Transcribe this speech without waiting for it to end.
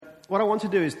what I want to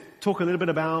do is talk a little bit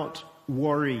about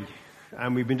worry.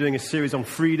 And we've been doing a series on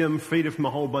freedom from a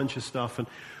whole bunch of stuff. And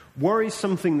worry is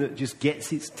something that just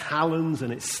gets its talons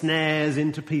and its snares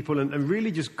into people and really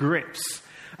just grips.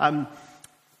 The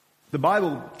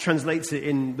Bible translates it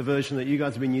in the version that you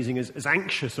guys have been using as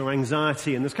anxious or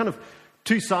anxiety. And there's kind of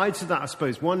two sides to that, I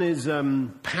suppose. One is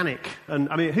panic. And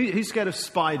I mean, who's scared of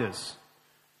spiders?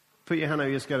 Put your hand over,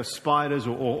 you're scared of spiders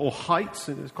or heights.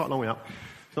 It's quite a long way up.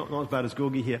 It's not as bad as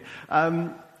Gorgie here.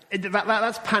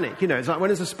 That's panic, you know. It's like when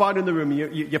there's a spider in the room,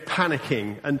 you're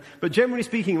panicking. But generally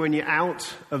speaking, when you're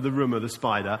out of the room of the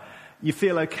spider, you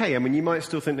feel okay. I mean, you might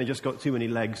still think they just got too many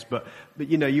legs, but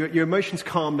you know, your emotions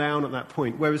calm down at that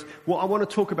point. Whereas what I want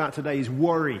to talk about today is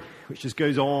worry, which just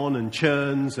goes on and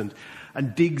churns and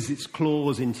digs its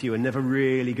claws into you and never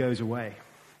really goes away.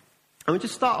 And we'll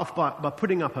just start off by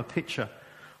putting up a picture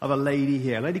of a lady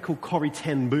here, a lady called Corrie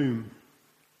ten Boom.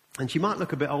 And she might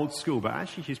look a bit old school, but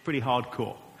actually she's pretty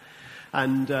hardcore.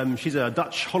 And she's a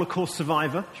Dutch Holocaust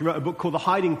survivor. She wrote a book called The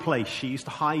Hiding Place. She used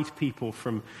to hide people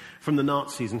from the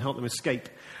Nazis and help them escape.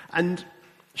 And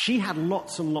she had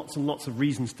lots and lots and lots of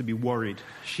reasons to be worried.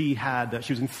 She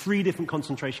was in 3 different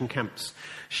concentration camps.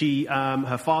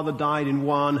 Her father died in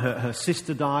one, her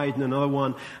sister died in another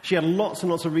one. She had lots and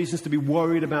lots of reasons to be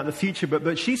worried about the future.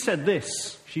 But she said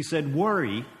this. She said,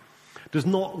 worry does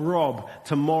not rob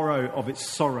tomorrow of its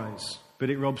sorrows, but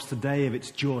it robs today of its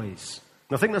joys.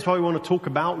 And I think that's why we want to talk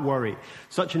about worry.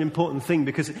 Such an important thing,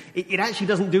 because it actually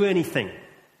doesn't do anything.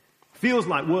 Feels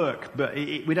like work, but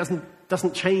it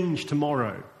doesn't change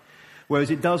tomorrow.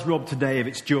 Whereas it does rob today of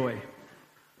its joy.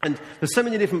 And there's so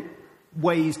many different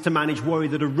ways to manage worry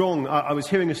that are wrong. I was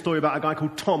hearing a story about a guy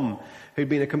called Tom, who'd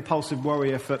been a compulsive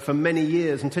worrier for many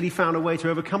years until he found a way to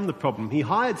overcome the problem. He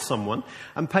hired someone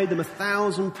and paid them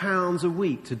 £1,000 a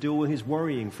week to do all his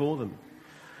worrying for them.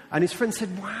 And his friend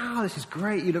said, wow, this is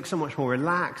great. You look so much more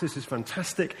relaxed. This is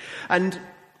fantastic. And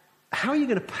how are you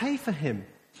going to pay for him?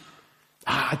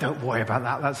 Don't worry about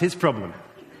that. That's his problem.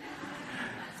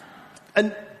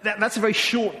 And that's a very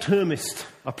short-termist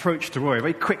approach to worry, a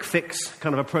very quick fix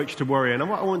kind of approach to worry. And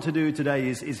what I want to do today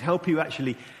is help you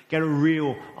actually get a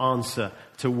real answer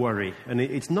to worry. And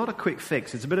it's not a quick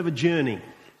fix. It's a bit of a journey.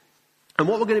 And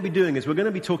what we're going to be doing is we're going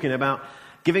to be talking about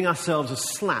giving ourselves a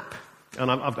slap. And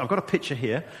I've got a picture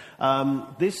here.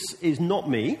 This is not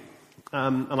me.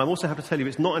 And I also have to tell you,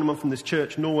 it's not anyone from this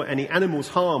church, nor any animals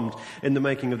harmed in the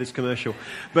making of this commercial.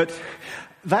 But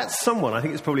that's someone, I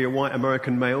think it's probably a white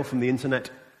American male from the internet,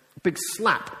 big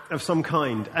slap of some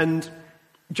kind. And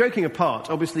joking apart,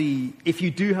 obviously, if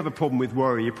you do have a problem with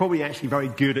worry, you're probably actually very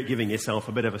good at giving yourself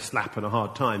a bit of a slap and a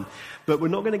hard time. But we're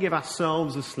not going to give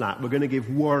ourselves a slap. We're going to give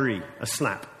worry a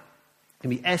slap. It can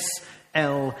be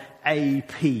S-L-A-P.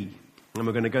 And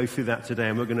we're going to go through that today,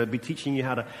 and we're going to be teaching you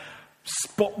how to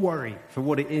spot worry for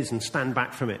what it is and stand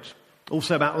back from it.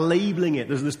 Also about labeling it.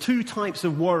 There's 2 types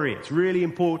of worry. It's really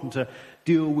important to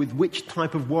deal with which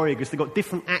type of worry, because they've got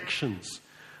different actions.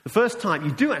 The first type,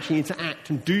 you do actually need to act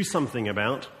and do something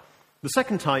about. The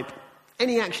second type,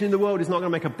 any action in the world is not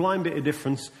going to make a blind bit of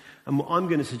difference. And what I'm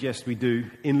going to suggest we do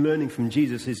in learning from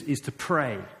Jesus is to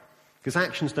pray, because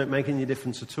actions don't make any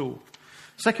difference at all.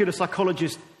 Secular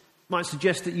psychologists might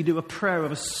suggest that you do a prayer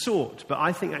of a sort, but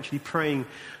I think actually praying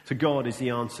to God is the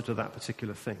answer to that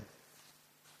particular thing.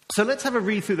 So let's have a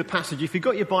read through the passage. If you've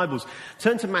got your Bibles,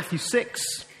 turn to Matthew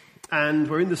 6, and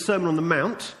we're in the Sermon on the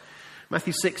Mount.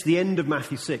 Matthew 6, the end of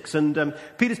Matthew 6. And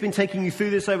Peter's been taking you through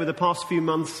this over the past few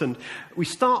months, and we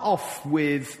start off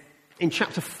with, in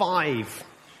chapter 5,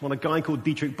 what a guy called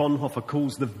Dietrich Bonhoeffer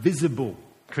calls the visible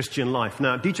Christian life.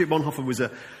 Now, Dietrich Bonhoeffer was a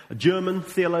German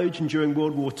theologian during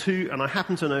World War II, and I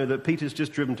happen to know that Peter's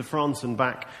just driven to France and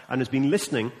back and has been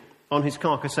listening on his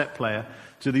car cassette player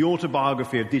to the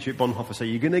autobiography of Dietrich Bonhoeffer. So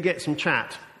you're going to get some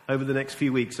chat over the next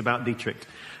few weeks about Dietrich.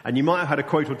 And you might have had a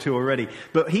quote or two already.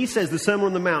 But he says the Sermon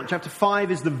on the Mount, chapter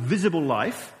 5 is the visible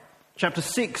life, chapter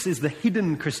 6 is the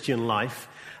hidden Christian life,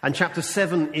 and chapter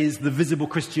 7 is the visible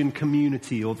Christian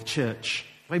community or the church.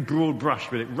 Very broad brush,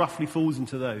 but it roughly falls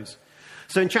into those.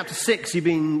 So in chapter 6, you've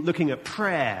been looking at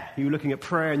prayer. You were looking at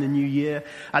prayer in the new year.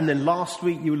 And then last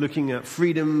week, you were looking at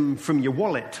freedom from your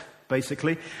wallet,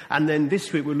 basically. And then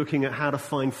this week, we're looking at how to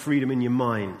find freedom in your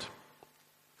mind.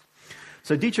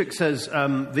 So Dietrich says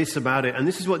this about it, and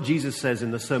this is what Jesus says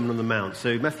in the Sermon on the Mount.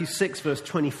 So Matthew 6, verse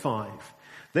 25.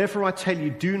 Therefore I tell you,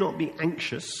 do not be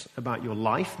anxious about your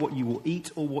life, what you will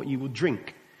eat or what you will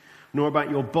drink, nor about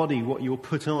your body, what you will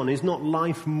put on. Is not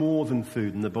life more than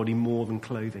food, and the body more than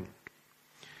clothing?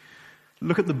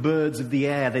 Look at the birds of the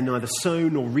air. They neither sow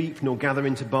nor reap nor gather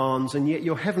into barns, and yet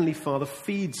your heavenly Father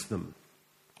feeds them.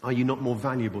 Are you not more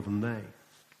valuable than they?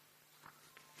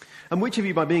 And which of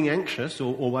you, by being anxious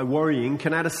or by worrying,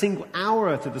 can add a single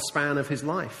hour to the span of his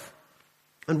life?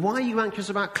 And why are you anxious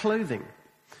about clothing?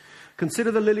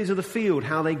 Consider the lilies of the field,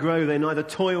 how they grow. They neither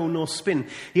toil nor spin.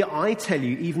 Yet I tell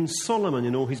you, even Solomon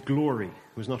in all his glory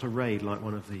was not arrayed like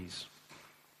one of these.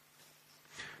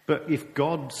 But if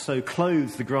God so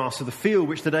clothes the grass of the field,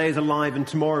 which today is alive and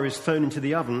tomorrow is thrown into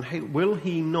the oven, will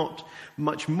he not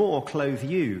much more clothe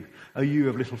you, O you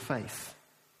of little faith?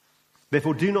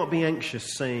 Therefore do not be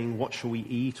anxious, saying, what shall we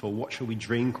eat, or what shall we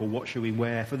drink, or what shall we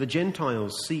wear? For the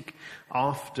Gentiles seek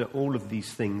after all of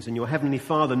these things, and your heavenly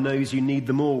Father knows you need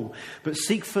them all. But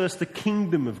seek first the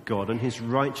kingdom of God and his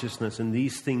righteousness, and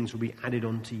these things will be added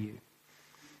unto you.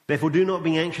 Therefore do not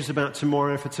be anxious about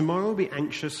tomorrow, for tomorrow will be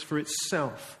anxious for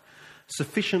itself.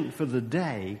 Sufficient for the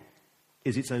day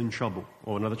is its own trouble.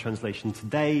 Or another translation,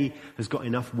 today has got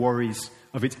enough worries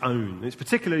of its own. And it's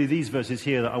particularly these verses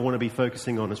here that I want to be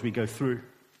focusing on as we go through.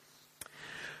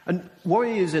 And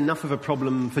worry is enough of a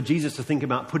problem for Jesus to think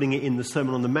about putting it in the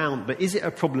Sermon on the Mount, but is it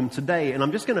a problem today? And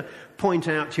I'm just going to point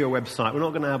out to your website, we're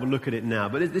not going to have a look at it now,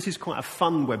 but this is quite a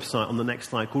fun website on the next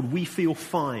slide called We Feel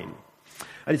Fine.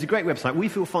 And it's a great website,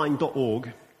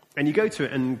 wefeelfine.org. And you go to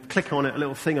it and click on it, a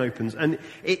little thing opens, and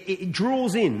it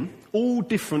draws in all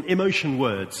different emotion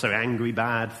words. So angry,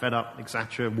 bad, fed up,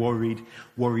 etc., worried,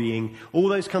 worrying, all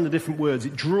those kinds of different words.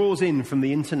 It draws in from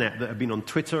the internet that have been on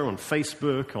Twitter, on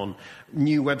Facebook, on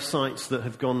new websites that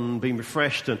have been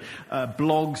refreshed, and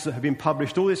blogs that have been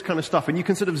published, all this kind of stuff. And you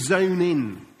can sort of zone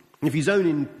in. And if you zone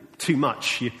in too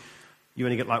much, you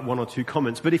only get like one or two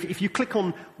comments. But if you click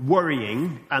on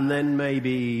worrying, and then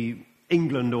maybe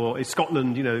England or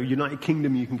Scotland, United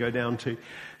Kingdom you can go down to,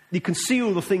 you can see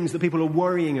all the things that people are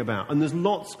worrying about. And there's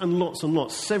lots and lots and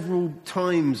lots. Several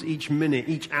times each minute,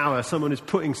 each hour, someone is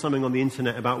putting something on the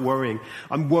internet about worrying.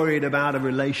 I'm worried about a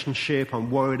relationship.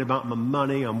 I'm worried about my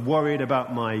money. I'm worried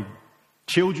about my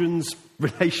children's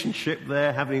relationship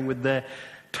they're having with their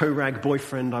toe rag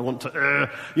boyfriend. I want to,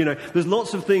 there's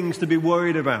lots of things to be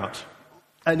worried about.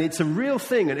 And it's a real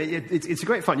thing. And it's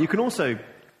great fun. You can also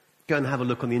go and have a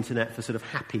look on the internet for sort of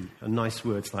happy and nice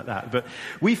words like that. But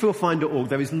wefeelfine.org,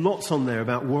 there is lots on there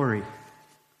about worry.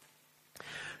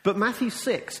 But Matthew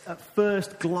 6, at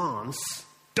first glance,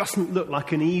 doesn't look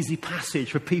like an easy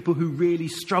passage for people who really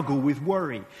struggle with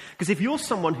worry. Because if you're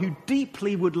someone who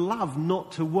deeply would love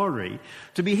not to worry,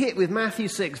 to be hit with Matthew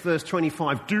 6, verse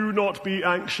 25, do not be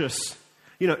anxious.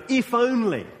 If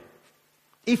only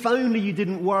you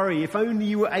didn't worry, if only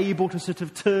you were able to sort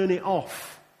of turn it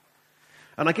off.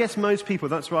 And I guess most people,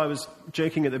 that's why I was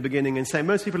joking at the beginning and saying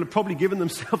most people have probably given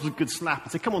themselves a good slap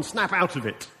and said, come on, snap out of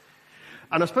it.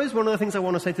 And I suppose one of the things I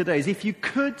want to say today is if you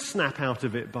could snap out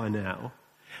of it by now,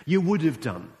 you would have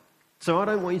done. So I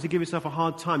don't want you to give yourself a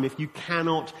hard time if you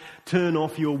cannot turn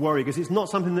off your worry, because it's not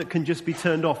something that can just be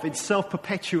turned off. It's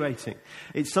self-perpetuating.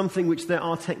 It's something which there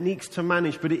are techniques to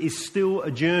manage, but it is still a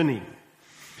journey.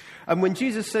 And when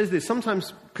Jesus says this,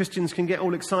 sometimes Christians can get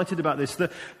all excited about this.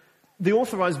 The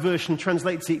Authorized Version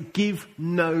translates it, give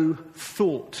no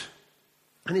thought.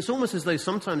 And it's almost as though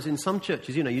sometimes in some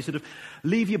churches, you sort of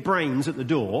leave your brains at the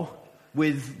door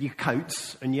with your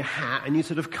coats and your hat, and you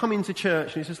sort of come into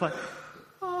church and it's just like,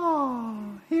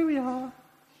 oh, here we are.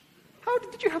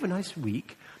 Did you have a nice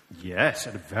week? Yes,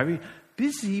 had a very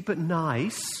busy but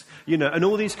nice, and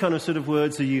all these kind of sort of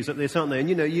words are used like this, aren't they? And,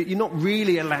 you're not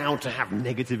really allowed to have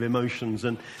negative emotions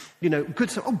and,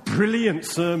 brilliant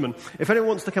sermon. If anyone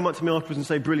wants to come up to me afterwards and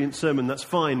say brilliant sermon, that's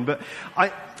fine. But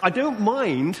I don't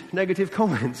mind negative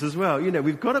comments as well.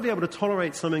 We've got to be able to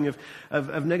tolerate something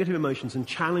of negative emotions and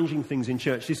challenging things in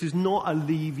church. This is not a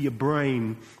leave your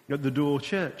brain at the door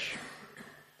church.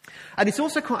 And it's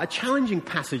also quite a challenging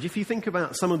passage if you think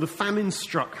about some of the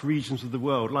famine-struck regions of the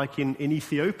world, like in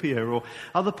Ethiopia or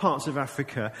other parts of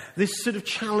Africa. This sort of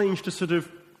challenge to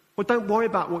don't worry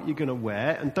about what you're going to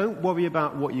wear and don't worry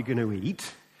about what you're going to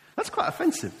eat. That's quite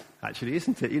offensive, actually,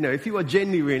 isn't it? If you are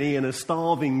genuinely in a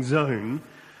starving zone,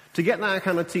 to get that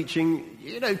kind of teaching,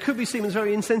 could be seen as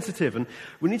very insensitive. And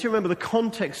we need to remember the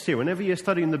context here. Whenever you're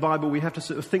studying the Bible, we have to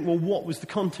sort of think, well, what was the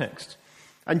context?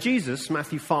 And Jesus,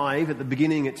 Matthew 5, at the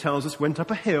beginning it tells us, went up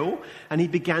a hill and he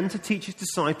began to teach his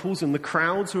disciples and the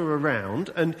crowds were around.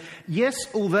 And yes,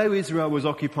 although Israel was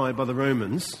occupied by the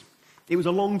Romans, it was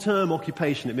a long-term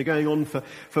occupation. It had been going on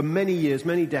for many years,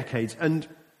 many decades. And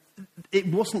it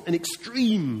wasn't an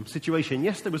extreme situation.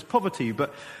 Yes, there was poverty,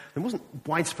 but there wasn't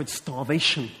widespread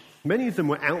starvation. Many of them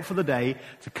were out for the day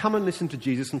to come and listen to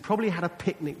Jesus and probably had a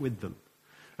picnic with them.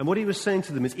 And what he was saying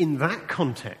to them is, in that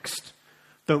context,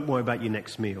 don't worry about your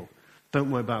next meal.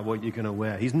 Don't worry about what you're going to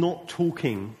wear. He's not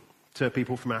talking to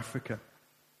people from Africa.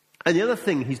 And the other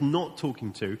thing he's not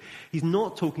talking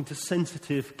to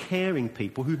sensitive, caring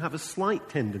people who have a slight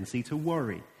tendency to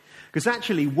worry. Because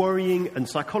actually worrying, and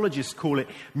psychologists call it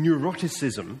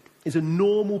neuroticism, is a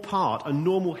normal part, a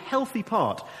normal, healthy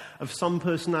part of some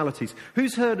personalities.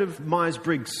 Who's heard of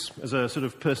Myers-Briggs as a sort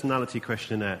of personality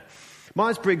questionnaire?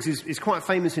 Myers-Briggs is quite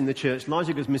famous in the church,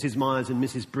 largely because Mrs. Myers and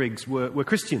Mrs. Briggs were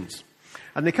Christians.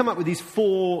 And they come up with these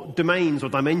 4 domains or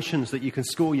dimensions that you can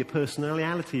score your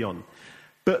personality on.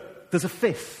 But there's a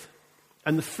 5th,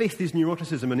 and the 5th is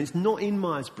neuroticism, and it's not in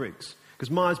Myers-Briggs.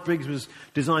 Because Myers-Briggs was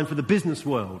designed for the business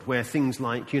world, where things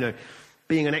like,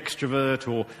 being an extrovert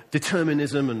or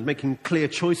determinism and making clear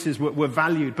choices were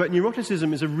valued. But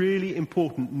neuroticism is a really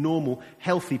important, normal,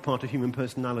 healthy part of human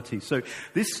personality. So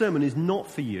this sermon is not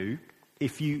for you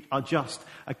if you are just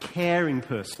a caring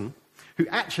person who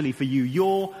actually, for you,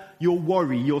 your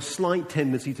worry, your slight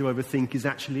tendency to overthink is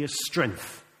actually a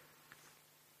strength.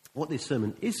 What this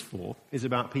sermon is for is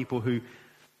about people who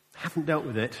haven't dealt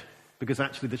with it, because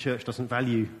actually the church doesn't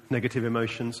value negative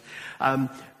emotions,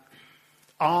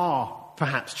 are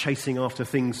perhaps chasing after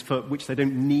things for which they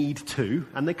don't need to,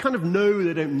 and they kind of know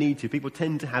they don't need to. People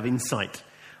tend to have insight.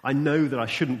 I know that I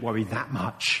shouldn't worry that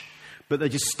much, but they're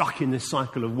just stuck in this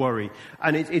cycle of worry.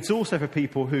 And it's also for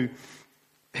people who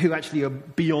actually are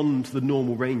beyond the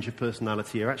normal range of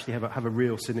personality, or actually have a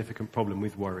real significant problem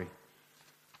with worry.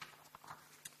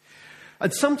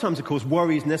 And sometimes, of course,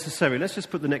 worry is necessary. Let's just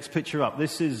put the next picture up.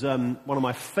 This is one of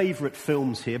my favourite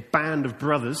films here, Band of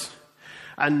Brothers.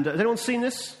 And has anyone seen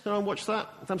this? Anyone watched that?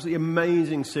 It's an absolutely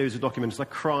amazing series of documentaries. I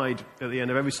cried at the end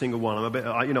of every single one.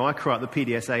 I cry at the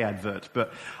PDSA advert,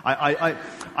 but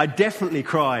I definitely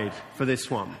cried for this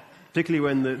one, particularly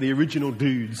when the original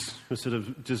dudes were sort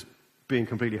of just being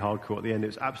completely hardcore at the end. It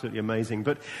was absolutely amazing.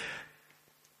 But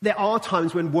there are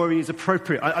times when worry is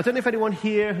appropriate. I don't know if anyone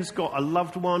here has got a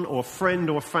loved one or a friend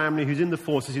or a family who's in the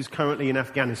forces who's currently in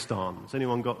Afghanistan. Has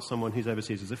anyone got someone who's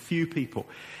overseas? There's a few people.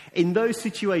 In those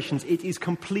situations, it is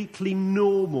completely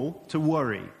normal to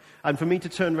worry. And for me to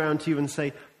turn around to you and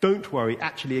say, don't worry,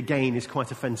 actually, again, is quite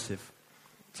offensive.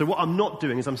 So what I'm not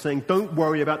doing is I'm saying, don't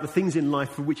worry about the things in life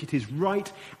for which it is right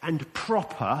and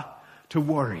proper to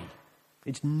worry.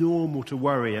 It's normal to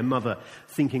worry, a mother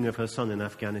thinking of her son in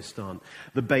Afghanistan,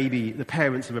 the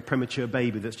parents of a premature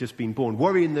baby that's just been born.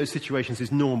 Worry in those situations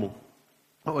is normal.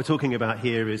 What we're talking about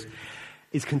here is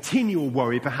continual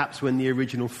worry, perhaps when the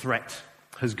original threat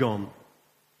has gone.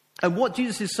 And what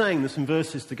Jesus is saying, there's some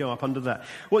verses to go up under that.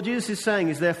 What Jesus is saying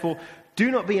is, therefore, do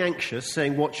not be anxious,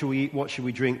 saying, what shall we eat, what shall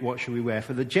we drink, what shall we wear?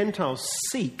 For the Gentiles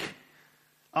seek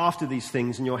after these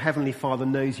things, and your heavenly Father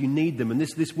knows you need them. And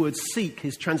this word seek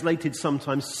is translated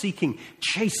sometimes seeking,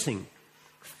 chasing,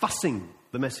 fussing,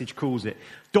 the Message calls it,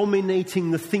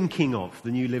 dominating the thinking of,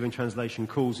 the New Living Translation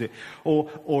calls it,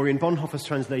 or in Bonhoeffer's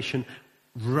translation,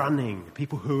 running,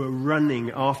 people who are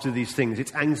running after these things.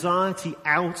 It's anxiety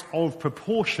out of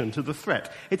proportion to the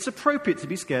threat. It's appropriate to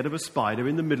be scared of a spider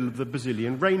in the middle of the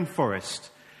Brazilian rainforest.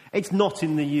 It's not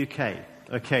in the UK.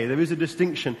 Okay, there is a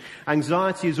distinction.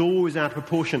 Anxiety is always out of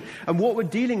proportion. And what we're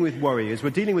dealing with, worry, is we're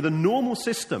dealing with a normal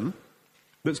system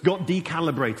that's got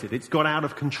decalibrated. It's got out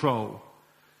of control.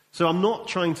 So I'm not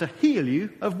trying to heal you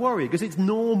of worry, because it's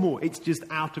normal. It's just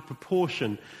out of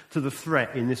proportion to the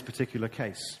threat in this particular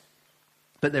case.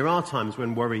 But there are times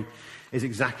when worry is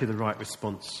exactly the right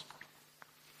response.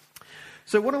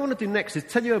 So what I want to do next is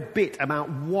tell you a bit about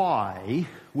why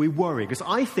we worry, because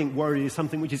I think worry is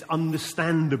something which is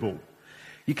understandable.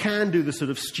 You can do the sort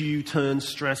of stew, turn,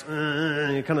 stress,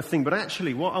 kind of thing. But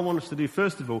actually, what I want us to do,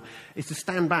 first of all, is to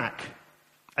stand back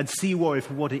and see worry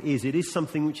for what it is. It is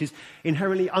something which is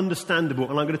inherently understandable.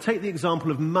 And I'm going to take the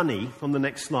example of money on the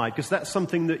next slide, because that's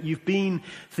something that you've been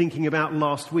thinking about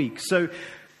last week. So,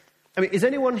 is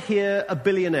anyone here a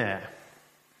billionaire?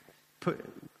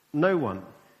 No one.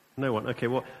 No one. Okay,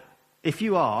 well, if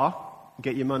you are,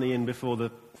 get your money in before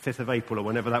the 5th of April or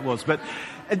whenever that was. But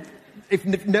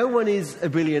if no one is a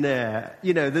billionaire,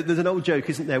 there's an old joke,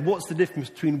 isn't there? What's the difference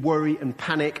between worry and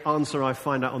panic? Answer I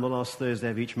find out on the last Thursday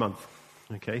of each month.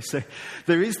 Okay, so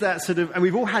there is that sort of, and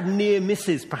we've all had near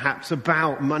misses perhaps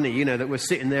about money, that we're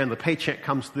sitting there and the paycheck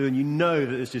comes through and you know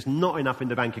that there's just not enough in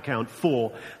the bank account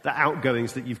for the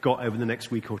outgoings that you've got over the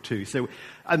next week or two. So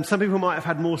some people might have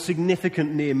had more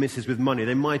significant near misses with money.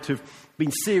 They might have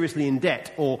been seriously in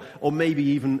debt or maybe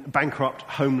even bankrupt,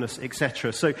 homeless,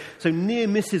 etc. So near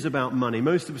misses about money.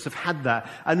 Most of us have had that.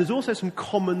 And there's also some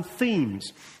common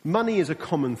themes. Money is a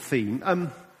common theme.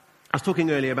 I was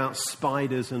talking earlier about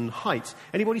spiders and heights.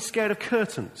 Anybody scared of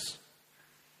curtains?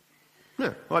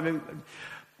 No. Well,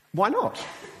 why not?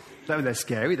 They're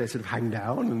scary. They sort of hang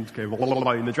down and go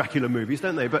in the Dracula movies,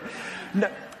 don't they? But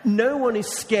no one is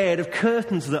scared of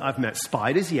curtains that I've met.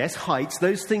 Spiders, yes, heights,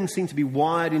 those things seem to be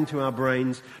wired into our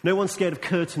brains. No one's scared of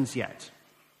curtains yet.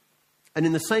 And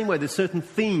in the same way, there's certain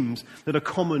themes that are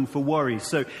common for worry.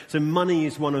 So money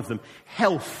is one of them.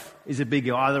 Health is a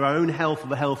biggie, either our own health or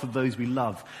the health of those we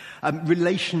love.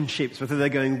 Relationships, whether they're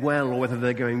going well or whether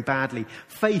they're going badly.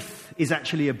 Faith is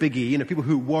actually a biggie. You know, people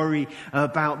who worry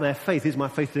about their faith. Is my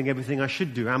faith doing everything I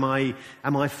should do? Am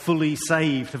I fully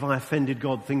saved? Have I offended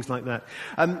God? Things like that.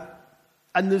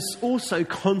 And there's also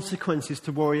consequences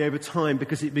to worry over time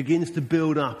because it begins to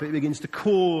build up. It begins to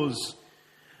cause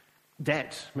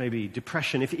debt, maybe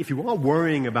depression. If you are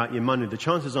worrying about your money, the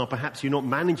chances are perhaps you're not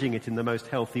managing it in the most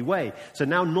healthy way. So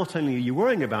now not only are you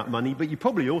worrying about money, but you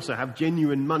probably also have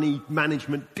genuine money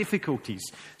management difficulties.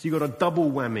 So you've got a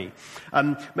double whammy.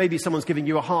 Maybe someone's giving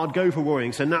you a hard go for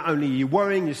worrying. So not only are you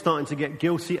worrying, you're starting to get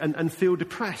guilty and feel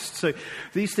depressed. So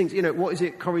these things, you know, what is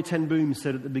it Corrie ten Boom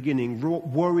said at the beginning?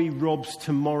 Worry robs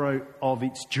tomorrow of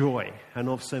its joy and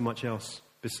of so much else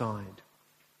beside.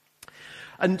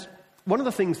 And one of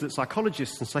the things that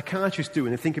psychologists and psychiatrists do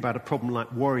when they think about a problem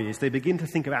like worry is they begin to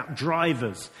think about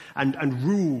drivers and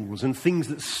rules and things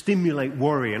that stimulate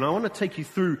worry. And I want to take you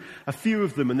through a few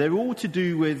of them, and they're all to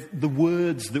do with the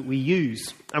words that we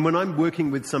use. And when I'm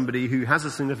working with somebody who has a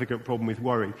significant problem with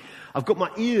worry, I've got my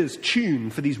ears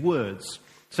tuned for these words.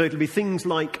 So it'll be things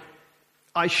like,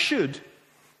 I should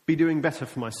be doing better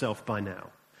for myself by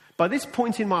now. By this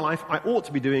point in my life, I ought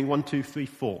to be doing 1, 2, 3,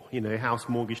 4. You know, house,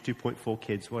 mortgage, 2.4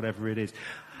 kids, whatever it is.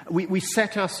 We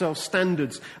set ourselves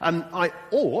standards. I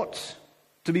ought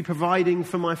to be providing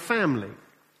for my family,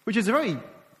 which is a very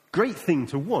great thing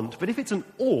to want. But if it's an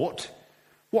ought,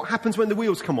 what happens when the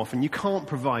wheels come off and you can't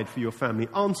provide for your family?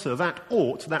 Answer, that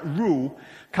ought, that rule,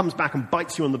 comes back and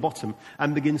bites you on the bottom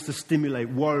and begins to stimulate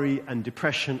worry and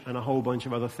depression and a whole bunch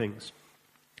of other things.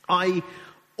 I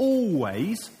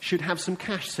always should have some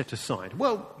cash set aside.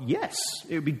 Well, yes,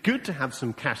 it would be good to have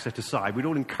some cash set aside. We'd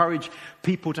all encourage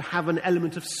people to have an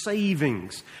element of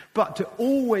savings. But to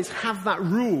always have that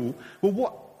rule,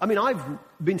 I've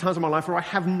been times in my life where I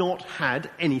have not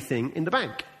had anything in the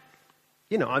bank.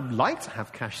 You know, I'd like to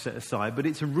have cash set aside, but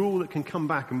it's a rule that can come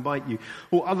back and bite you.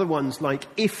 Or other ones like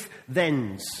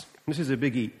if-thens. This is a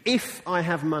biggie. If I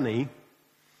have money,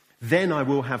 then I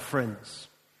will have friends.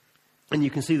 And you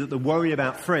can see that the worry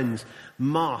about friends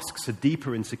masks a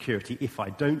deeper insecurity. If I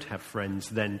don't have friends,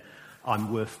 then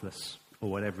I'm worthless,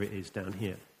 or whatever it is down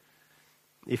here.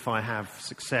 If I have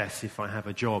success, if I have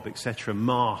a job, etc.,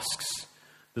 masks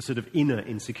the sort of inner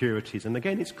insecurities. And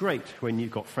again, it's great when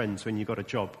you've got friends, when you've got a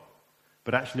job.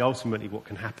 But actually, ultimately, what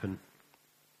can happen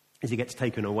is it gets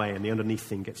taken away and the underneath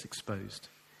thing gets exposed.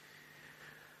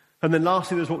 And then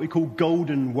lastly, there's what we call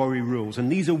golden worry rules.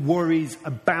 And these are worries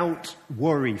about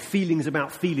worry, feelings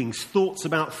about feelings, thoughts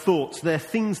about thoughts. They're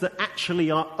things that actually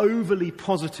are overly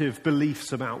positive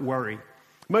beliefs about worry.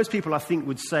 Most people, I think,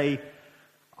 would say,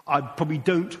 I probably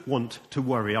don't want to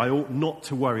worry. I ought not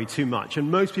to worry too much.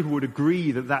 And most people would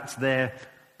agree that that's their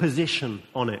position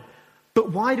on it.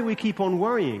 But why do we keep on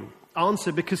worrying?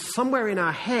 Answer, because somewhere in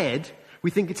our head,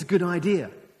 we think it's a good idea.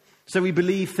 So we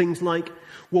believe things like,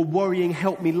 well, worrying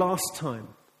helped me last time.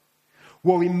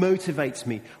 Worry motivates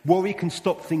me. Worry can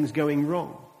stop things going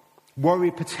wrong.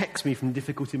 Worry protects me from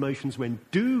difficult emotions when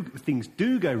things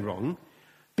do go wrong,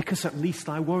 because at least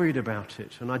I worried about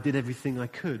it and I did everything I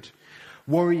could.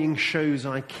 Worrying shows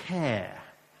I care.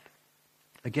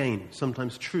 Again,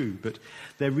 sometimes true, but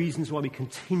there are reasons why we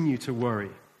continue to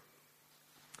worry.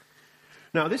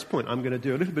 Now, at this point, I'm going to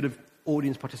do a little bit of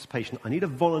audience participation. I need a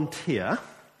volunteer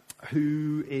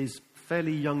who is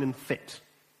fairly young and fit.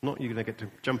 Not you're going to get to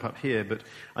jump up here, but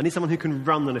I need someone who can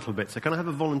run a little bit. So can I have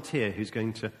a volunteer who's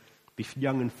going to be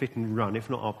young and fit and run? If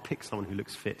not, I'll pick someone who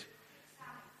looks fit.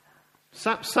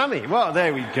 Sammy. Well,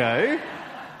 there we go.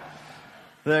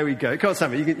 There we go. Come on,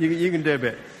 Sammy. You can do a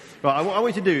bit. Right. What I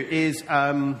want you to do is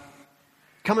come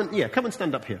and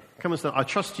stand up here. Come and stand. I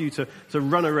trust you to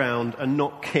run around and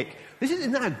not kick.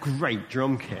 Isn't that a great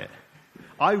drum kit?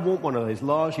 I want one of those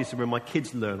largely so when my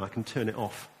kids learn, I can turn it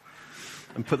off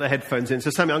and put their headphones in. So,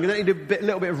 Sammy, I'm going to need a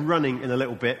little bit of running in a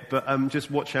little bit, but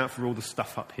just watch out for all the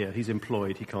stuff up here. He's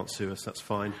employed. He can't sue us. That's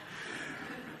fine.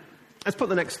 Let's put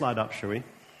the next slide up, shall we?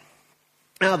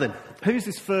 Now then, who's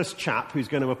this first chap who's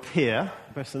going to appear?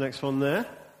 Press the next one there.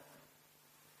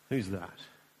 Who's that?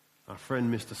 Our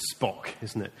friend Mr. Spock,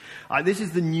 isn't it? This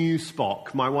is the new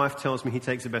Spock. My wife tells me he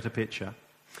takes a better picture.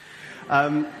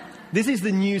 This is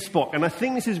the new Spock, and I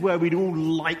think this is where we'd all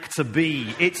like to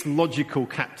be. It's logical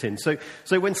captain. So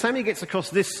when Sammy gets across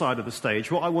this side of the stage,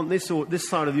 what I want this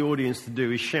side of the audience to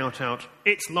do is shout out,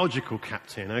 "It's logical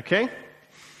captain," okay?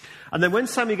 And then when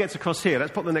Sammy gets across here,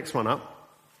 let's put the next one up.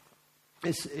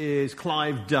 This is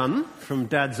Clive Dunn from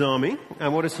Dad's Army.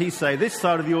 And what does he say? This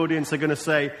side of the audience are going to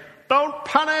say, don't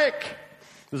panic!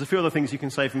 There's a few other things you can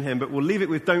say from him, but we'll leave it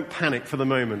with don't panic for the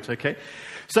moment, okay?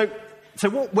 So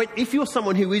if you're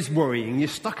someone who is worrying, you're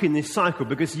stuck in this cycle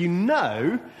because you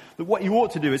know that what you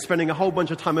ought to do is spending a whole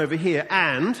bunch of time over here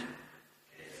and...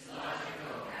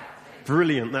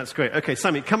 Brilliant, that's great. Okay,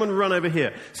 Sammy, come and run over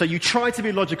here. So you try to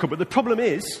be logical, but the problem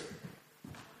is...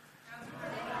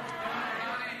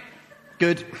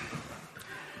 Good.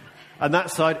 And that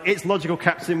side, it's logical,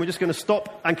 Captain. We're just going to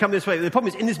stop and come this way. The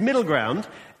problem is, in this middle ground,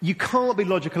 you can't be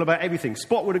logical about everything.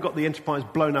 Spot would have got the Enterprise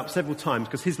blown up several times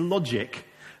because his logic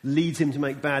leads him to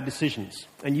make bad decisions.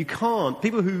 And you can't...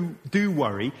 People who do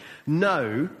worry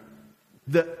know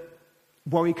that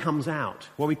worry comes out.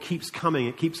 Worry keeps coming.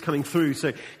 It keeps coming through.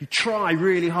 So you try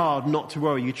really hard not to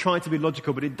worry. You try to be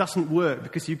logical, but it doesn't work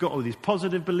because you've got all these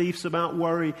positive beliefs about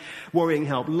worry. Worrying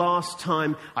helped last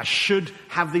time. I should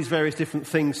have these various different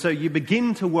things. So you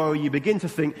begin to worry. You begin to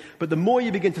think. But the more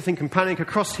you begin to think and panic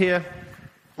across here,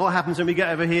 what happens when we get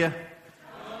over here?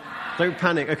 Don't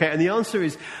panic. Okay, and the answer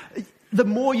is... The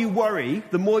more you worry,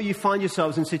 the more you find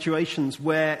yourselves in situations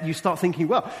where you start thinking,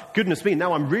 well, goodness me,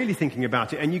 now I'm really thinking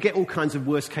about it. And you get all kinds of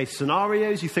worst-case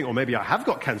scenarios. You think, oh, maybe I have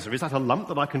got cancer. Is that a lump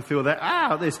that I can feel there?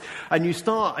 This. And you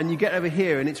start, and you get over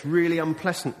here, and it's really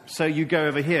unpleasant. So you go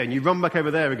over here, and you run back over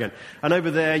there again. And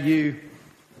over there, you...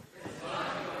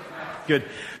 Good.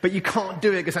 But you can't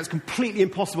do it, because that's completely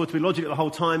impossible to be logical the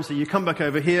whole time. So you come back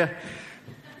over here...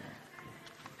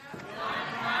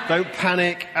 Don't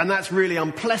panic, and that's really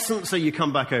unpleasant, so you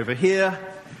come back over here.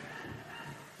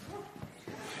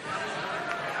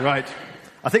 Right.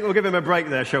 I think we'll give him a break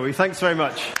there, shall we? Thanks very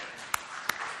much.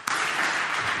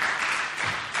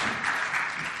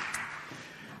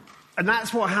 And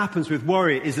that's what happens with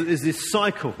worry, is that there's this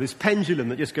cycle, this pendulum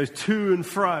that just goes to and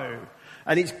fro.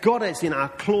 And it's got us in our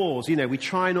claws. You know, we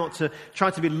try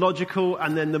to be logical,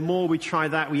 and then the more we try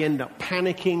that, we end up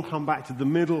panicking, come back to the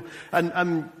middle.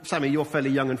 And Sammy, you're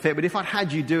fairly young and fit, but if I'd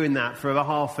had you doing that for a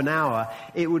half an hour,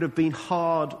 it would have been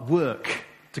hard work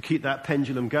to keep that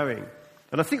pendulum going.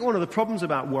 And I think one of the problems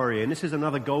about worry, and this is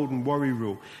another golden worry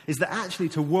rule, is that actually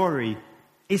to worry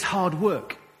is hard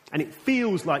work. And it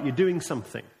feels like you're doing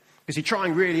something, because you're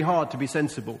trying really hard to be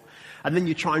sensible. And then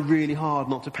you try really hard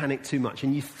not to panic too much.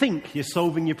 And you think you're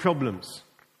solving your problems.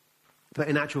 But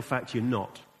in actual fact, you're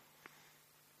not.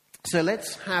 So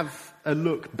let's have a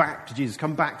look back to Jesus.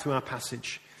 Come back to our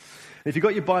passage. And if you've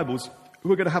got your Bibles,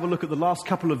 we're going to have a look at the last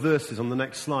couple of verses on the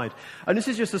next slide. And this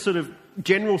is just a sort of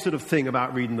general sort of thing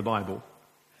about reading the Bible.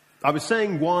 I was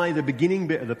saying why the beginning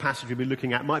bit of the passage we'll be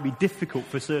looking at might be difficult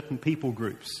for certain people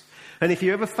groups. And if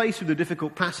you're ever faced with a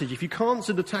difficult passage, if you can't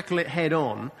sort of tackle it head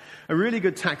on, a really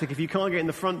good tactic, if you can't get in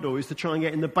the front door, is to try and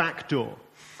get in the back door.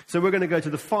 So we're going to go to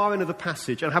the far end of the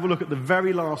passage and have a look at the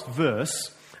very last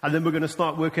verse, and then we're going to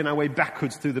start working our way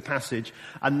backwards through the passage,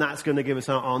 and that's going to give us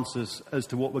our answers as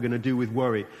to what we're going to do with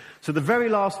worry. So the very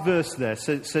last verse there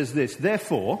says this: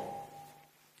 "Therefore,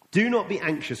 do not be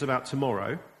anxious about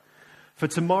tomorrow, for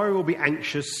tomorrow will be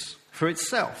anxious for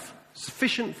itself.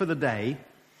 Sufficient for the day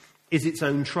is its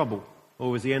own trouble."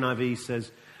 Or as the NIV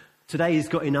says, today's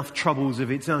got enough troubles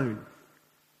of its own.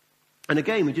 And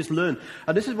again, we just learn,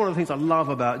 and this is one of the things I love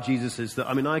about Jesus, is that,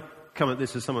 I come at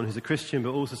this as someone who's a Christian, but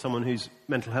also someone who's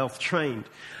mental health trained.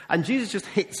 And Jesus just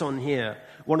hits on here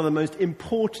one of the most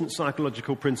important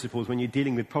psychological principles when you're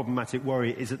dealing with problematic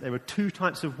worry, is that there are two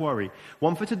types of worry.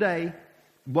 One for today,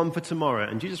 one for tomorrow.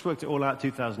 And Jesus worked it all out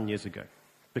 2,000 years ago,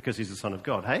 because he's the Son of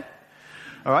God, hey?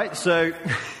 All right, so,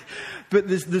 but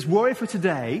there's worry for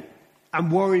today and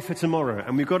worry for tomorrow.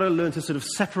 And we've got to learn to sort of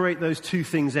separate those two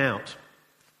things out.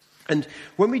 And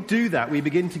when we do that, we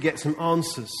begin to get some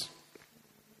answers.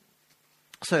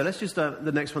 So let's just,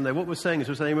 the next one there. What we're saying is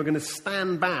we're going to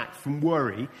stand back from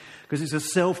worry, because it's a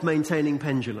self-maintaining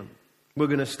pendulum. We're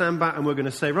going to stand back and we're going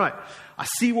to say, right, I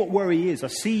see what worry is. I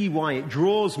see why it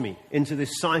draws me into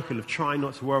this cycle of trying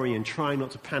not to worry and trying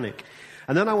not to panic.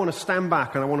 And then I want to stand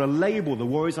back and I want to label the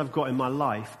worries I've got in my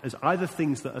life as either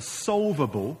things that are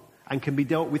solvable and can be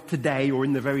dealt with today or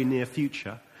in the very near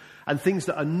future, and things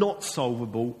that are not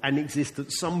solvable and exist at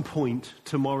some point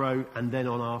tomorrow and then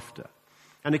on after.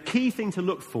 And a key thing to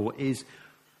look for is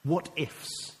what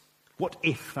ifs. What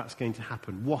if that's going to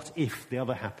happen? What if the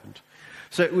other happened?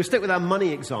 So we'll stick with our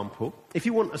money example. If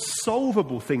you want a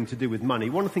solvable thing to do with money,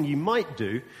 one thing you might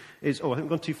do is... Oh, I think I've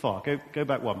gone too far. Go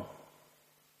back one.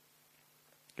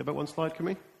 Go back one slide, can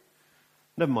we?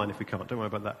 Never mind if we can't. Don't worry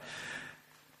about that.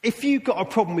 If you've got a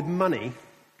problem with money,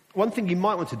 one thing you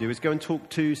might want to do is go and talk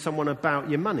to someone about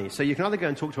your money. So you can either go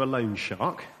and talk to a loan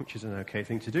shark, which is an okay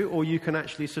thing to do, or you can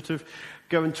actually sort of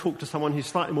go and talk to someone who's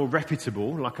slightly more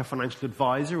reputable, like a financial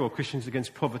advisor or Christians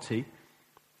Against Poverty,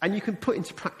 and you can put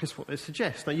into practice what they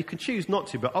suggest. Now, you can choose not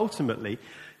to, but ultimately,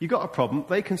 you've got a problem.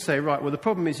 They can say, right, well, the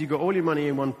problem is you've got all your money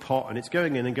in one pot, and it's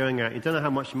going in and going out. You don't know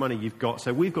how much money you've got,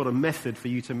 so we've got a method for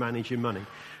you to manage your money.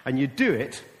 And you do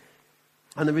it,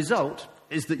 and the result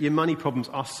is that your money problems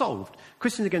are solved.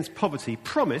 Christians Against Poverty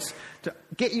promise to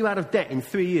get you out of debt in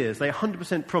 3 years. They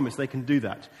 100% promise they can do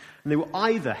that. And they will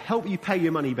either help you pay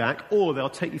your money back, or they'll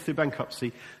take you through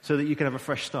bankruptcy so that you can have a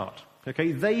fresh start.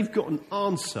 Okay? They've got an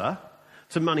answer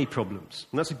to money problems.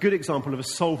 And that's a good example of a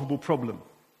solvable problem.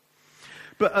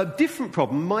 But a different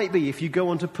problem might be if you go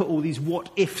on to put all these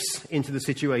what-ifs into the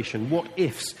situation.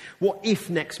 What-ifs? What if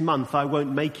next month I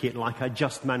won't make it like I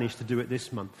just managed to do it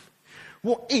this month?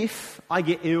 What if I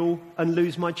get ill and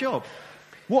lose my job?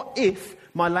 What if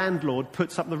my landlord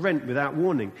puts up the rent without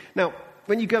warning? Now,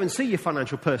 when you go and see your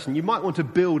financial person, you might want to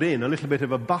build in a little bit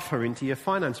of a buffer into your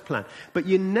finance plan. But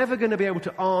you're never going to be able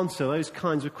to answer those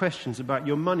kinds of questions about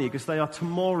your money because they are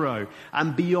tomorrow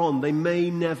and beyond. They may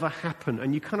never happen.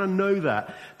 And you kind of know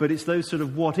that. But it's those sort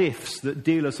of what-ifs that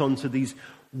deal us onto these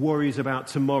worries about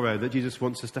tomorrow that Jesus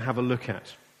wants us to have a look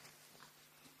at.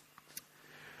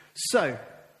 So,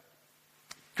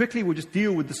 quickly we'll just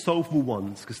deal with the solvable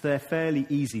ones because they're fairly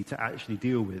easy to actually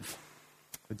deal with.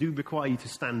 They do require you to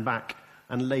stand back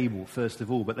and label, first of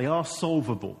all, but they are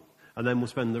solvable. And then we'll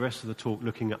spend the rest of the talk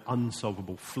looking at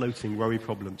unsolvable, floating worry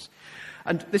problems.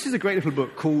 And this is a great little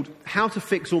book called How to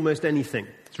Fix Almost Anything.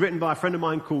 It's written by a friend of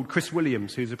mine called Chris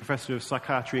Williams, who's a professor of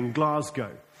psychiatry in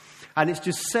Glasgow. And it's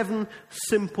just 7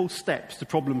 simple steps to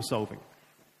problem solving.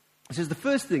 It says the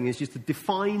first thing is just to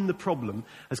define the problem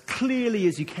as clearly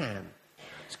as you can.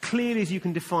 As clearly as you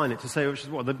can define it, to say, which is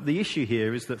what the issue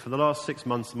here is that for the last 6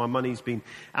 months my money's been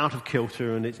out of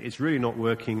kilter and it's really not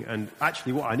working, and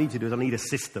actually what I need to do is I need a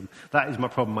system. That is my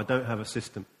problem. I don't have a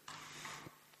system.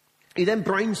 You then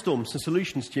brainstorm some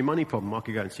solutions to your money problem. I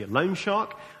could go and see a loan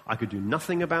shark. I could do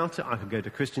nothing about it. I could go to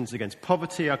Christians Against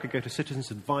Poverty. I could go to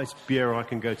Citizens Advice Bureau. I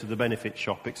can go to the benefit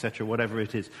shop, etc., whatever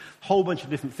it is. A whole bunch of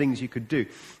different things you could do.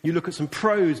 You look at some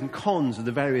pros and cons of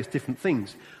the various different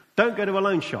things. Don't go to a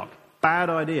loan shark.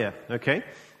 Bad idea, okay?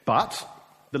 But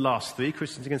the last 3,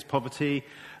 Christians Against Poverty,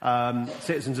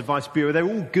 Citizens Advice Bureau, they're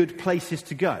all good places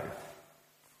to go.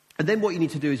 And then what you need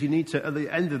to do is you need to, at the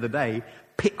end of the day,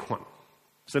 pick one.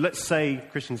 So let's say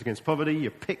Christians Against Poverty,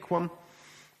 you pick one,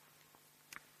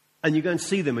 and you go and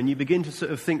see them, and you begin to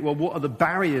sort of think, well, what are the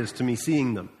barriers to me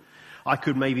seeing them? I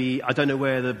don't know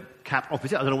where the CAP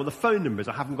office is, I don't know what the phone number is,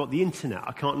 I haven't got the internet,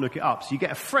 I can't look it up. So you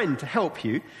get a friend to help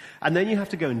you, and then you have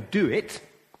to go and do it.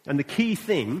 And the key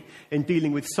thing in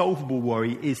dealing with solvable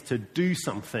worry is to do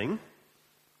something.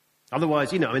 Otherwise,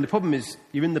 the problem is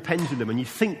you're in the pendulum and you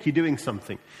think you're doing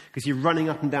something because you're running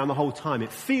up and down the whole time.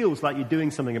 It feels like you're doing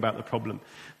something about the problem.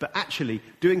 But actually,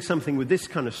 doing something with this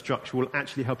kind of structure will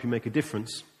actually help you make a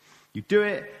difference. You do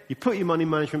it, you put your money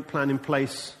management plan in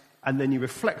place, and then you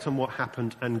reflect on what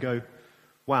happened and go,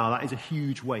 wow, that is a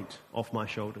huge weight off my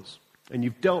shoulders. And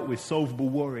you've dealt with solvable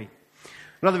worry.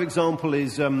 Another example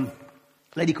is a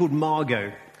lady called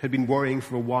Margot had been worrying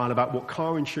for a while about what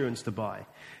car insurance to buy.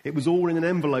 It was all in an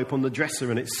envelope on the dresser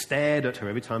and it stared at her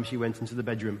every time she went into the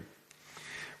bedroom.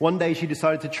 One day she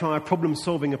decided to try a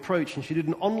problem-solving approach and she did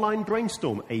an online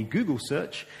brainstorm, a Google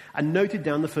search, and noted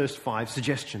down the first 5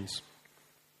 suggestions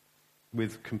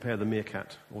with compare the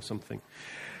meerkat or something.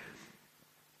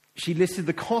 She listed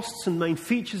the costs and main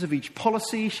features of each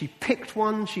policy. She picked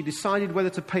one. She decided whether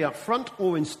to pay up front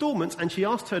or installments. And she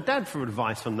asked her dad for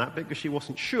advice on that because she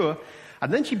wasn't sure.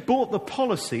 And then she bought the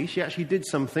policy. She actually did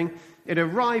something. It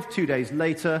arrived 2 days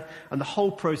later. And the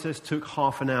whole process took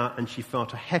half an hour. And she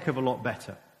felt a heck of a lot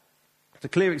better. It's a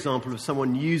clear example of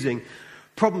someone using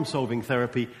problem-solving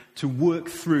therapy to work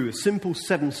through a simple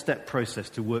 7-step process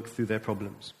to work through their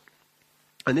problems.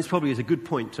 And this probably is a good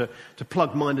point to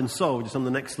plug Mind and Soul, just on the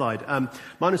next slide. Mind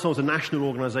and Soul is a national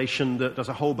organisation that does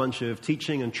a whole bunch of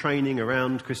teaching and training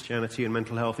around Christianity and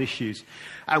mental health issues.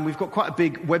 And we've got quite a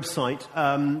big website.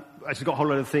 It's got a whole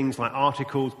lot of things like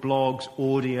articles, blogs,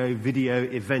 audio, video,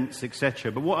 events,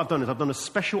 etc. But what I've done is I've done a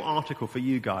special article for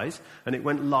you guys, and it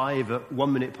went live at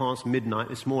 1 minute past midnight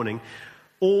this morning,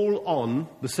 all on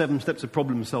the 7 steps of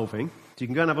problem solving. So you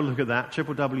can go and have a look at that,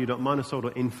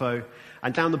 www.mindandsoul.info.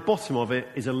 And down the bottom of it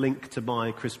is a link to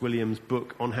buy Chris Williams'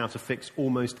 book on how to fix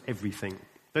almost everything. It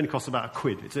only costs about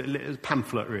 £1. It's a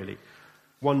pamphlet, really.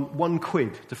 One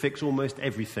quid to fix almost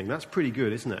everything. That's pretty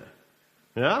good, isn't it?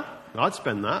 Yeah? I'd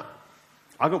spend that.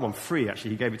 I got one free,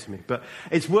 actually. He gave it to me. But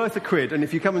it's worth £1. And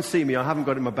if you come and see me, I haven't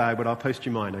got it in my bag, but I'll post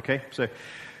you mine, okay? So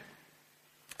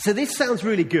this sounds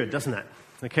really good, doesn't it?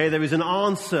 Okay, there is an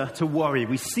answer to worry.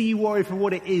 We see worry for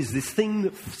what it is, this thing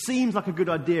that seems like a good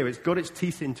idea. It's got its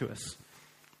teeth into us.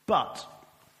 But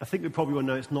I think we probably will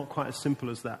know it's not quite as simple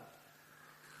as that.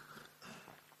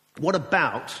 What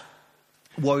about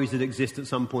worries that exist at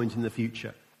some point in the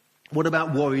future? What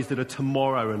about worries that are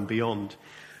tomorrow and beyond?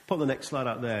 Put the next slide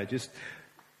up there. Just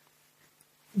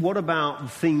what about the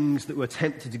things that we're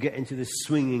tempted to get into this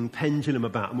swinging pendulum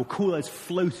about? And we'll call those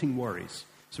floating worries.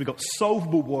 So we've got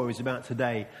solvable worries about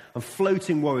today and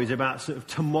floating worries about sort of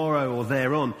tomorrow or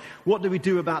thereon. What do we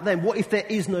do about them? What if there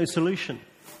is no solution?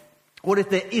 What if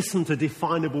there isn't a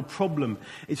definable problem?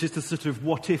 It's just a sort of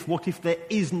what if there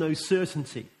is no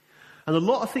certainty? And a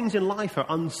lot of things in life are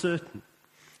uncertain.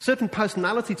 Certain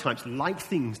personality types like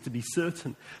things to be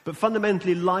certain, but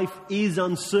fundamentally life is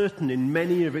uncertain in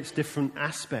many of its different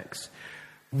aspects.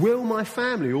 Will my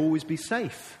family always be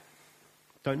safe?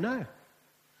 Don't know.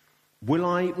 Will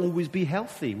I always be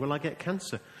healthy? Will I get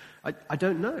cancer? I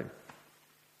don't know.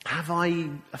 Have I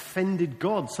offended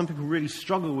God? Some people really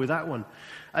struggle with that one.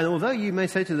 And although you may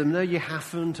say to them, no, you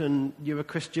haven't, and you're a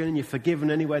Christian and you're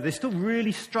forgiven anyway, they still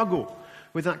really struggle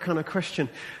with that kind of question.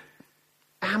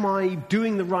 Am I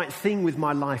doing the right thing with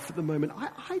my life at the moment?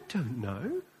 I don't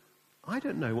know. I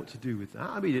don't know what to do with that.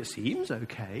 I mean, it seems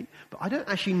okay, but I don't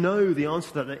actually know the answer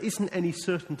to that. There isn't any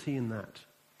certainty in that.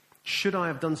 Should I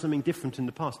have done something different in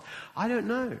the past? I don't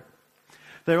know.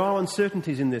 There are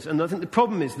uncertainties in this, and I think the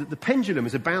problem is that the pendulum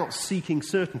is about seeking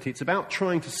certainty. It's about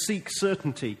trying to seek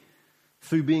certainty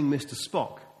through being Mr.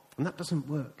 Spock, and that doesn't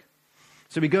work.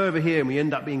 So we go over here and we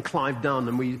end up being Clive Dunn,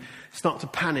 and we start to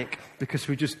panic because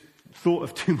we just thought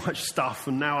of too much stuff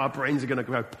and now our brains are going to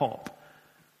go pop.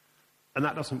 And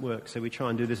that doesn't work, so we try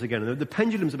and do this again. And the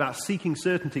pendulum's about seeking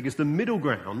certainty because the middle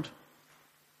ground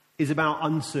is about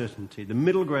uncertainty. The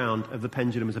middle ground of the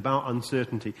pendulum is about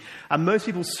uncertainty. And most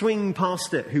people swing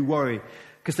past it who worry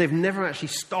because they've never actually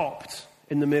stopped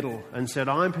in the middle and said,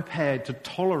 I'm prepared to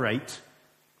tolerate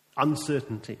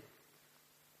uncertainty.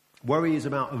 Worry is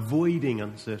about avoiding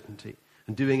uncertainty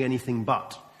and doing anything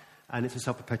but. And it's a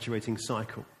self-perpetuating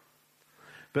cycle.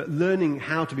 But learning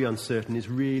how to be uncertain is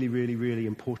really, really, really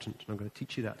important. And I'm going to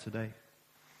teach you that today.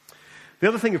 The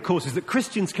other thing, of course, is that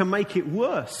Christians can make it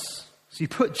worse. So you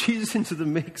put Jesus into the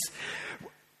mix.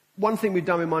 One thing we've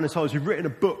done with Mine and Soul is we've written a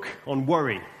book on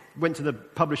worry. Went to the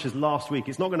publishers last week.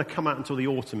 It's not going to come out until the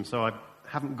autumn, so I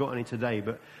haven't got any today,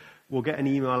 but we'll get an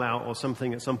email out or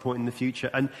something at some point in the future.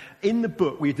 And in the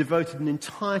book, we've devoted an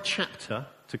entire chapter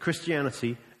to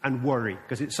Christianity and worry,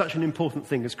 because it's such an important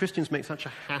thing, as Christians make such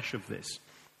a hash of this.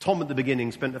 Tom at the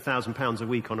beginning spent £1,000 a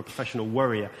week on a professional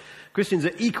worrier. Christians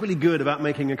are equally good about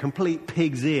making a complete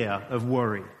pig's ear of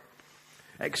worry.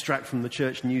 Extract from the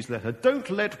church newsletter. Don't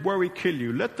let worry kill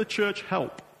you. Let the church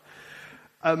help.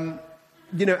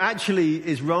 Actually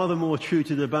is rather more true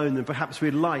to the bone than perhaps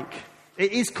we'd like.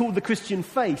 It is called the Christian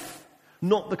faith,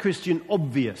 not the Christian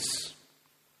obvious.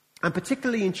 And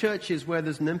particularly in churches where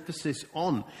there's an emphasis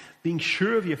on being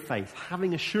sure of your faith,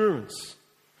 having assurance,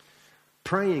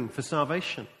 praying for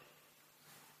salvation.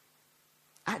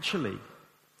 Actually,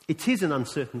 it is an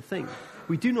uncertain thing.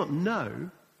 We do not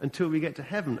know until we get to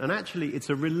heaven. And actually, it's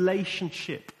a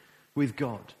relationship with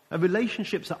God. And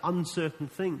relationships are uncertain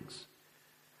things.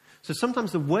 So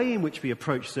sometimes the way in which we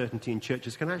approach certainty in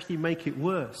churches can actually make it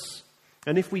worse.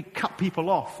 And if we cut people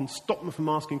off and stop them from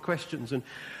asking questions, and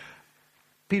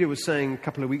Peter was saying a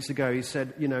couple of weeks ago, he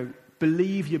said,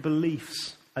 believe your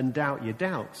beliefs and doubt your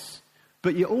doubts.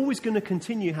 But you're always going to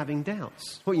continue having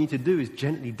doubts. What you need to do is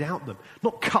gently doubt them,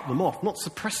 not cut them off, not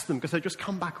suppress them, because they just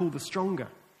come back all the stronger.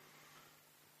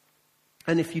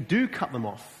 And if you do cut them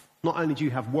off, not only do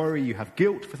you have worry, you have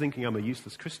guilt for thinking I'm a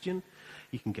useless Christian,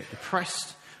 you can get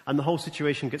depressed, and the whole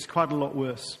situation gets quite a lot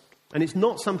worse. And it's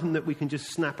not something that we can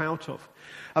just snap out of.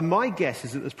 And my guess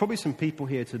is that there's probably some people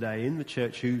here today in the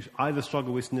church who either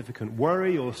struggle with significant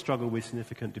worry or struggle with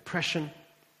significant depression,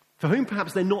 for whom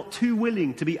perhaps they're not too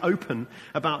willing to be open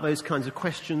about those kinds of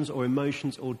questions or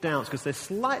emotions or doubts because they're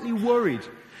slightly worried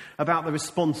about the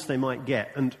response they might get.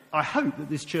 And I hope that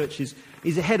this church is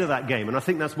ahead of that game. And I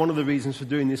think that's one of the reasons for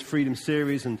doing this Freedom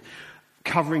series and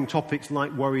covering topics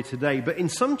like worry today. But in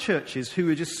some churches who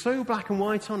are just so black and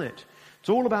white on it, it's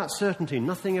all about certainty,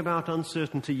 nothing about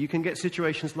uncertainty. You can get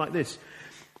situations like this.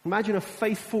 Imagine a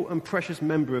faithful and precious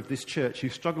member of this church who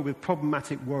struggled with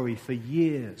problematic worry for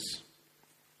years.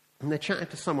 And they're chatting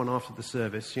to someone after the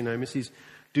service, Mrs.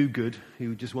 Do-Good,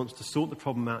 who just wants to sort the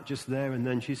problem out just there and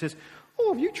then. She says,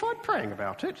 have you tried praying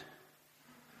about it?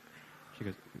 She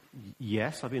goes,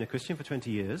 yes, I've been a Christian for 20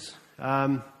 years.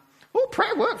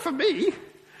 Prayer worked for me.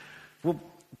 Well,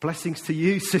 blessings to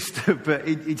you, sister, but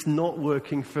it's not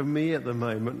working for me at the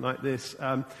moment like this.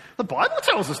 The Bible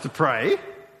tells us to pray. I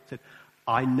said,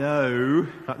 I know,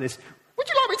 like this. Would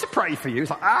you like me to pray for you?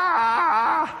 It's like,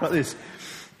 like this.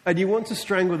 And you want to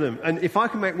strangle them. And if I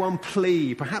can make one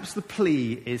plea, perhaps the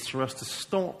plea is for us to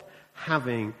stop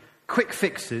having quick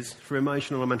fixes for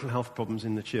emotional or mental health problems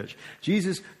in the church.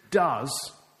 Jesus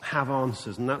does have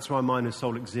answers, and that's why Mind and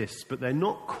Soul exists, but they're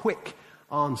not quick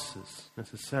answers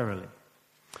necessarily.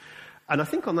 And I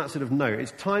think on that sort of note,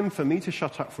 it's time for me to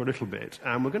shut up for a little bit,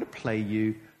 and we're going to play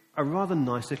you a rather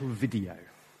nice little video.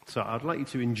 So I'd like you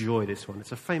to enjoy this one.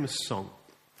 It's a famous song.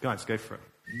 Guys, go for it.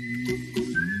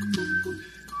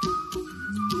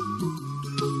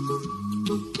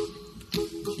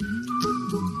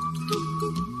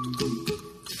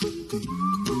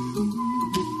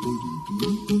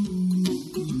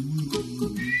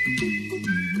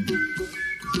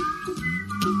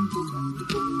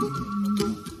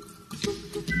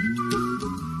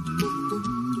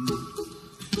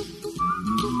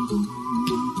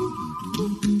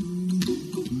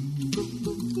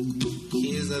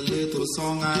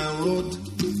 Song I wrote,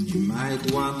 you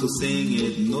might want to sing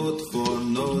it note for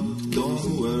note.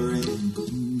 Don't worry,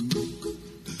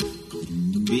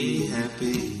 be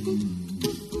happy.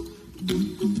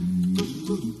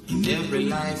 In every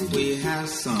life we have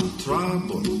some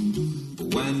trouble,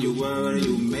 but when you worry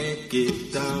you make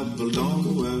it double.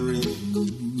 Don't worry,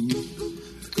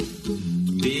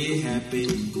 be happy.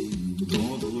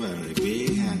 Don't worry,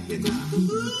 be happy now.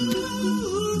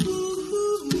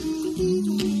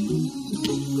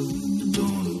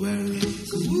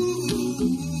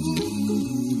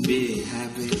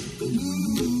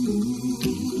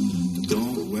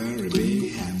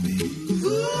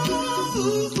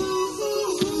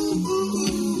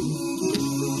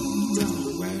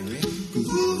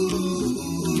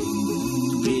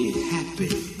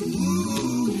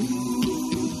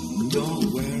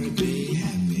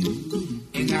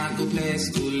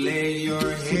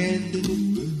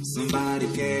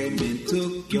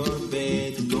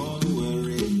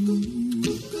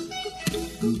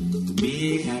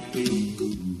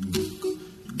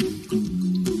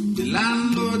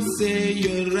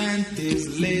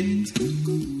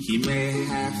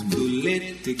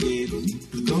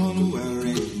 Don't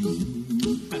worry,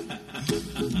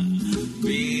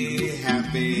 be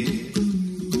happy.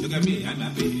 Look at me, I'm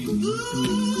happy.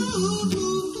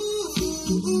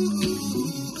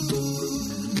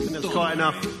 That's quite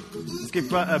enough. Let's give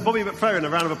Bobby McFerrin a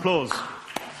round of applause.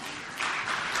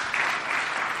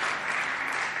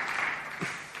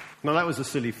 Now that was a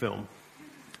silly film.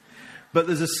 But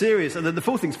there's a serious, and the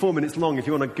full thing's 4 minutes long. If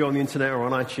you want to go on the internet or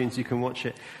on iTunes, you can watch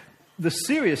it. The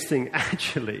serious thing,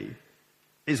 actually,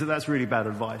 is that that's really bad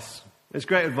advice. It's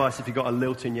great advice if you've got a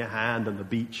lilt in your hand and the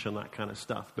beach and that kind of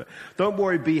stuff. But don't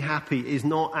worry, be happy is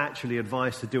not actually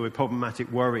advice to deal with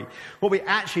problematic worry. What we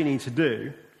actually need to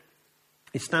do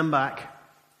is stand back,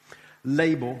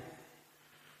 label.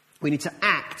 We need to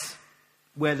act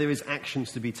where there is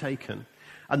actions to be taken.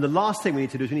 And the last thing we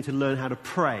need to do is we need to learn how to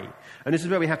pray. And this is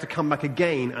where we have to come back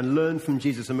again and learn from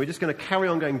Jesus. And we're just going to carry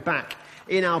on going back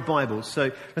in our Bibles.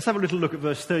 So let's have a little look at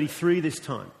verse 33 this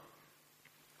time.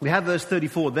 We have verse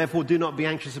 34. Therefore, do not be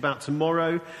anxious about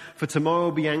tomorrow, for tomorrow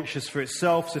will be anxious for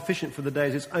itself. Sufficient for the day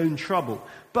is its own trouble.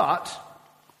 But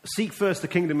seek first the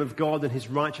kingdom of God and his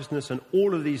righteousness, and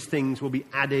all of these things will be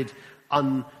added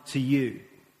unto you.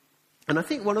 And I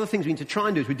think one of the things we need to try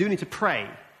and do is we do need to pray.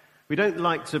 We don't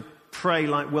like to pray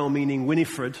like well-meaning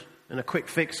Winifred and a quick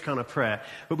fix kind of prayer.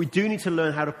 But we do need to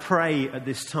learn how to pray at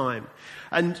this time.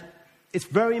 And it's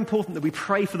very important that we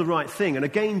pray for the right thing. And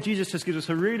again, Jesus just gives us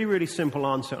a really, really simple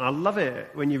answer. And I love it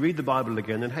when you read the Bible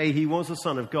again. And hey, he was the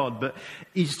Son of God. But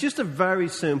it's just a very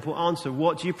simple answer.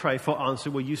 What do you pray for?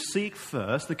 Answer, well, you seek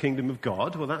first the kingdom of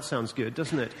God. Well, that sounds good,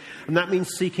 doesn't it? And that means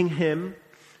seeking him,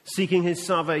 seeking his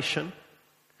salvation.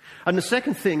 And the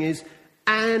second thing is,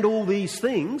 and all these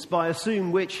things, by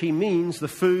assume which he means the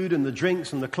food and the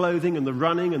drinks and the clothing and the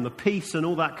running and the peace and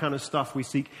all that kind of stuff we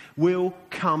seek, will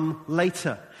come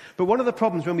later. But one of the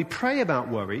problems when we pray about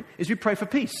worry is we pray for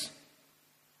peace.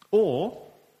 Or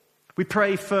we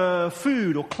pray for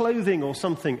food or clothing or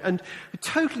something. And we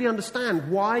totally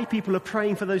understand why people are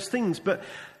praying for those things. But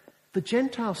the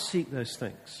Gentiles seek those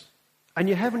things. And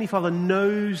your Heavenly Father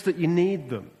knows that you need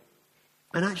them.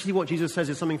 And actually what Jesus says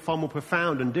is something far more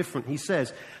profound and different. He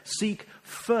says, seek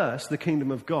first the kingdom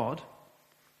of God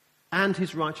and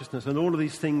his righteousness, and all of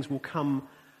these things will come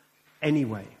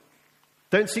anyway.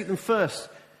 Don't seek them first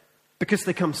because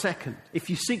they come second. If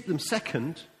you seek them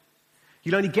second,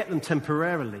 You'll only get them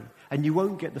temporarily, and you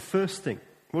won't get the first thing.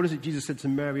 What is it Jesus said to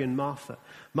Mary and Martha?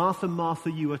 Martha,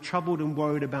 Martha, you are troubled and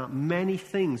worried about many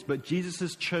things, but Jesus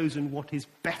has chosen what is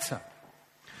better.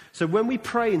 So when we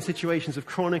pray in situations of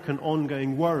chronic and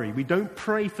ongoing worry, we don't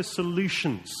pray for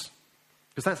solutions,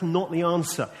 because that's not the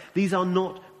answer. These are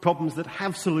not problems that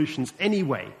have solutions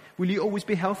anyway. Will you always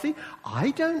be healthy?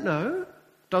 I don't know.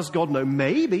 Does God know?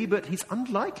 Maybe, but he's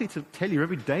unlikely to tell you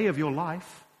every day of your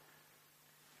life.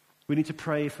 We need to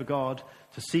pray for God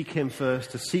to seek him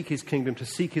first, to seek his kingdom, to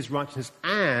seek his righteousness,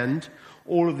 and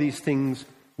all of these things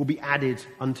will be added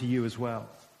unto you as well.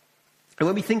 And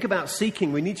when we think about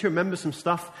seeking, we need to remember some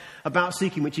stuff about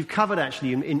seeking, which you've covered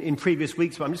actually in previous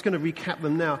weeks, but I'm just going to recap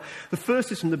them now. The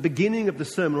first is from the beginning of the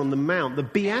Sermon on the Mount. The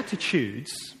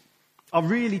Beatitudes are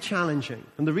really challenging.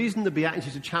 And the reason the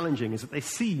Beatitudes are challenging is that they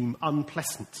seem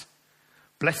unpleasant.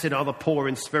 Blessed are the poor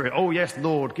in spirit. Oh yes,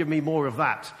 Lord, give me more of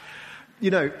that. You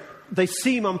know, they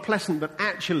seem unpleasant, but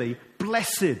actually,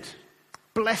 blessed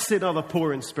are the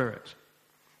poor in spirit.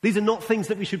 These are not things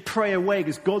that we should pray away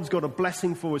because God's got a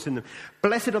blessing for us in them.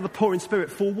 Blessed are the poor in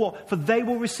spirit. For what? For they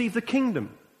will receive the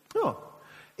kingdom. Oh,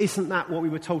 isn't that what we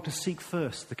were told to seek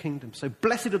first, the kingdom? So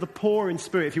blessed are the poor in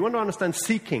spirit. If you want to understand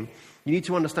seeking, you need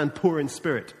to understand poor in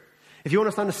spirit. If you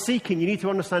want to understand seeking, you need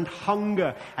to understand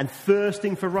hunger and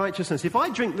thirsting for righteousness. If I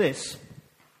drink this,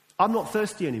 I'm not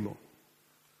thirsty anymore.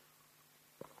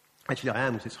 Actually, I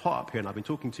am because it's hot up here and I've been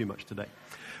talking too much today.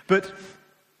 But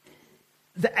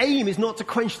the aim is not to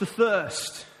quench the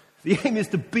thirst. The aim is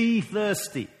to be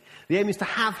thirsty. The aim is to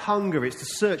have hunger. It's to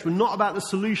search. We're not about the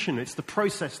solution. It's the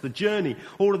process, the journey,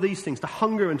 all of these things, to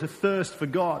hunger and to thirst for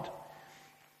God.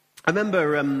 I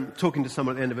remember talking to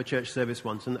someone at the end of a church service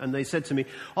once, and they said to me,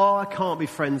 oh, I can't be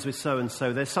friends with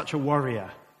so-and-so. They're such a worrier.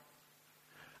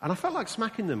 And I felt like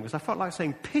smacking them because I felt like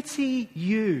saying, pity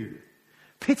you.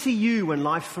 Pity you when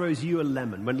life throws you a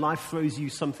lemon, when life throws you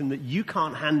something that you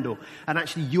can't handle, and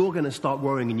actually you're going to start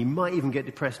worrying, and you might even get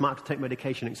depressed, might have to take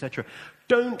medication, etc.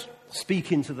 Don't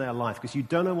speak into their life because you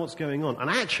don't know what's going on. And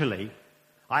actually,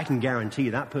 I can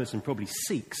guarantee that person probably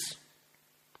seeks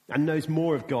and knows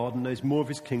more of God and knows more of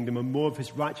his kingdom and more of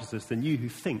his righteousness than you who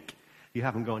think you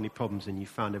haven't got any problems and you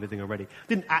found everything already.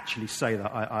 Didn't actually say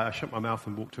that. I shut my mouth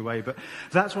and walked away, but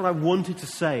that's what I wanted to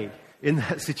say in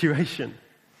that situation.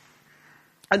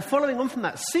 And following on from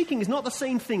that, seeking is not the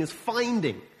same thing as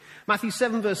finding. Matthew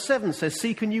 7 verse 7 says,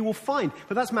 seek and you will find.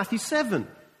 But that's Matthew 7.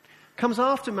 Comes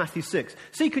after Matthew 6.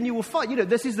 Seek and you will find. You know,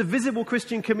 this is the visible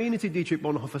Christian community, Dietrich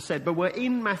Bonhoeffer said. But we're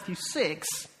in Matthew 6.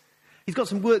 He's got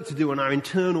some work to do on our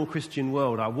internal Christian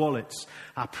world, our wallets,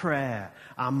 our prayer,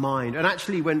 our mind. And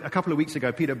actually, when a couple of weeks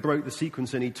ago, Peter broke the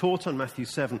sequence and he taught on Matthew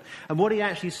 7. And what he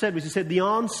actually said was, he said, the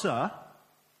answer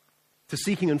to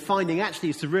seeking and finding actually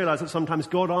is to realize that sometimes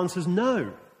God answers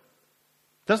no.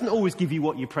 Doesn't always give you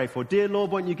what you pray for. Dear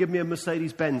Lord, why don't you give me a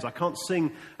Mercedes-Benz? I can't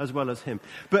sing as well as him.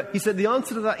 But he said the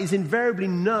answer to that is invariably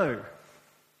no.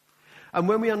 And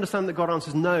when we understand that God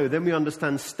answers no, then we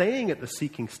understand staying at the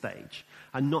seeking stage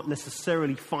and not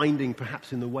necessarily finding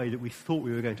perhaps in the way that we thought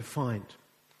we were going to find.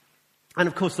 And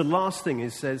of course, the last thing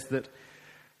says that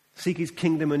seek his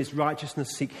kingdom and his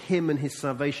righteousness, seek him and his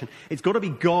salvation. It's got to be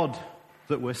God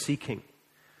that we're seeking.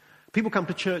 People come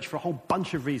to church for a whole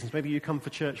bunch of reasons. Maybe you come for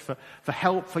church for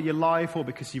help for your life, or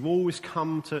because you've always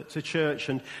come to church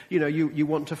and, you know, you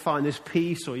want to find this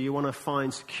peace, or you want to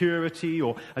find security,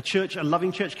 or a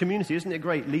loving church community. Isn't it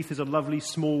great? Leith is a lovely,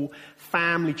 small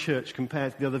family church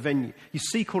compared to the other venue. You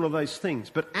seek all of those things,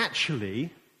 but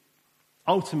actually,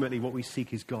 ultimately what we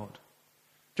seek is God.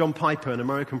 John Piper, an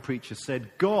American preacher, said,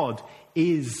 God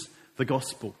is the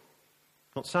gospel.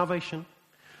 Not salvation,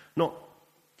 not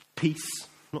peace,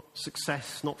 not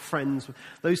success, not friends.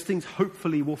 Those things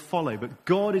hopefully will follow. But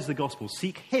God is the gospel.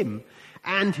 Seek him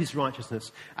and his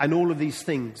righteousness, and all of these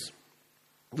things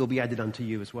will be added unto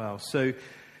you as well. So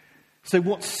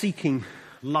what's seeking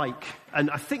like? And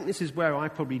I think this is where I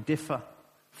probably differ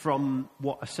from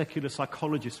what a secular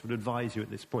psychologist would advise you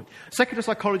at this point. A secular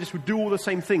psychologist would do all the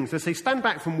same things. They say, stand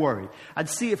back from worry and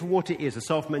see it for what it is, a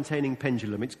self-maintaining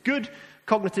pendulum. It's good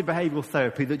cognitive behavioral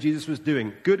therapy that Jesus was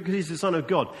doing. Good because he's the Son of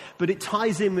God. But it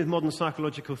ties in with modern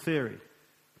psychological theory.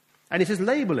 And it says,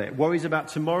 label it. Worries about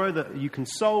tomorrow that you can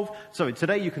solve. Sorry,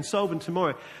 today you can solve, and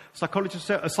tomorrow.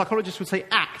 A psychologist would say,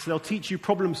 act. They'll teach you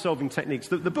problem-solving techniques.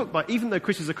 The book, even though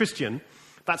Chris is a Christian,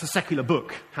 that's a secular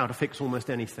book, How to Fix Almost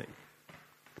Anything.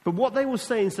 But what they will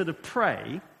say instead of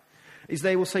pray is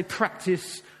they will say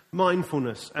practice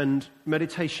mindfulness and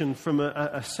meditation from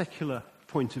a secular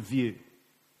point of view.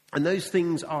 And those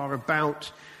things are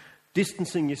about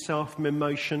distancing yourself from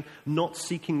emotion, not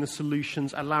seeking the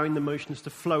solutions, allowing the emotions to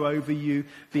flow over you,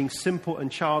 being simple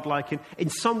and childlike, in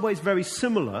some ways very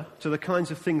similar to the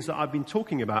kinds of things that I've been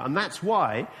talking about. And that's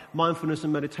why mindfulness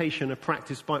and meditation are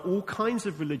practiced by all kinds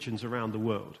of religions around the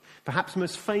world, perhaps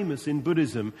most famous in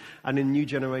Buddhism and in new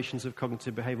generations of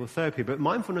cognitive behavioral therapy. But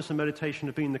mindfulness and meditation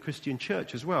have been in the Christian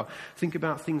church as well. Think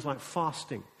about things like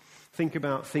fasting. Think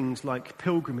about things like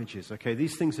pilgrimages. Okay,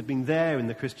 these things have been there in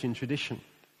the Christian tradition.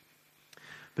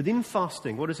 But in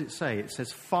fasting, what does it say? It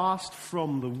says, fast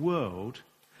from the world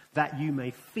that you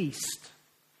may feast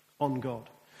on God.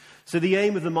 So the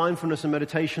aim of the mindfulness and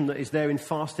meditation that is there in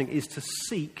fasting is to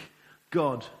seek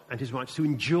God and his righteousness, to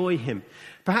enjoy him.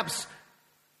 Perhaps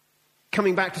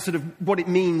coming back to sort of what it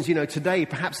means, today,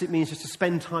 perhaps it means just to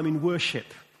spend time in worship.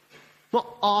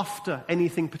 Not after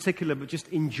anything particular, but just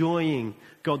enjoying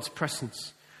God's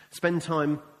presence. Spend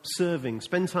time serving.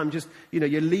 Spend time just,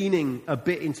 you're leaning a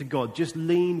bit into God. Just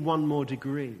lean one more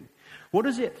degree. What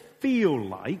does it feel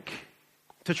like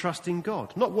to trust in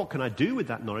God? Not what can I do with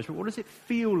that knowledge, but what does it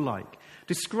feel like?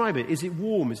 Describe it. Is it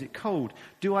warm? Is it cold?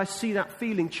 Do I see that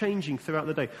feeling changing throughout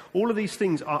the day? All of these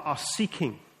things are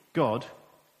seeking God,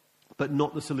 but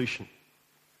not the solution.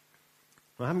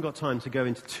 I haven't got time to go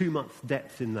into too much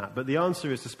depth in that, but the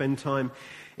answer is to spend time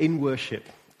in worship.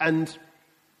 And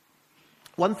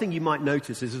one thing you might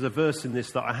notice is there's a verse in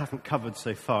this that I haven't covered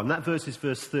so far, and that verse is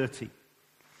verse 30.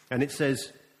 And it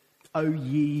says, "O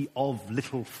ye of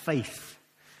little faith."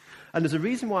 And there's a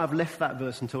reason why I've left that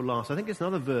verse until last. I think it's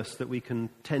another verse that we can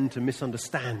tend to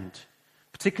misunderstand,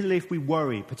 particularly if we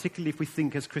worry, particularly if we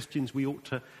think as Christians we ought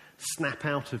to snap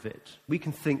out of it. We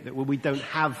can think that, we don't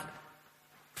have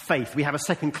faith. We have a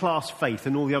second-class faith,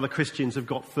 and all the other Christians have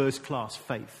got first-class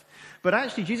faith. But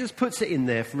actually, Jesus puts it in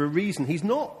there for a reason. He's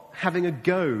not having a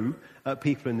go at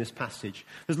people in this passage.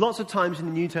 There's lots of times in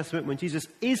the New Testament when Jesus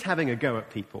is having a go at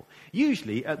people,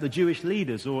 usually at the Jewish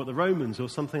leaders or at the Romans or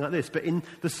something like this. But in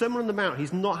the Sermon on the Mount,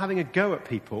 he's not having a go at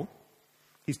people.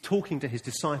 He's talking to his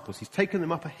disciples. He's taken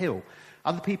them up a hill.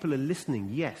 Other people are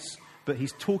listening, yes, but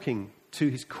he's talking to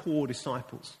his core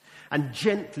disciples. And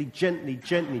gently, gently,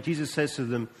 gently, Jesus says to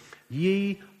them,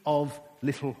 "Ye of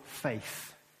little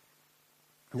faith."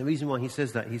 And the reason why he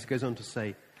says that, he goes on to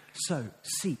say, "So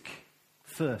seek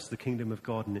first the kingdom of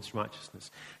God and its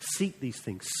righteousness." Seek these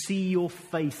things. See your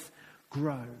faith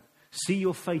grow. See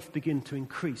your faith begin to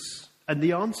increase. And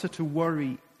the answer to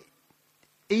worry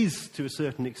is, to a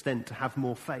certain extent, to have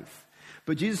more faith.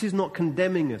 But Jesus is not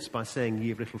condemning us by saying,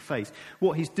 "Ye of little faith."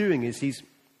 What he's doing is he's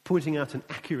pointing out an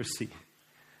accuracy,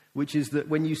 which is that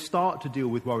when you start to deal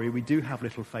with worry, we do have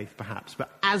little faith perhaps.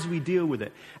 But as we deal with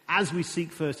it, as we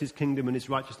seek first his kingdom and his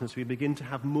righteousness, we begin to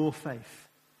have more faith.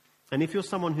 And if you're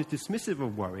someone who's dismissive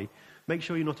of worry, make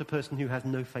sure you're not a person who has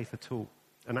no faith at all.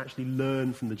 And actually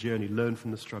learn from the journey, learn from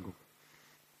the struggle.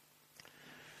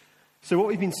 So what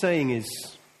we've been saying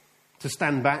is to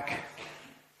stand back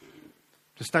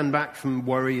from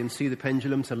worry and see the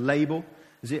pendulum, to label.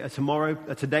 Is it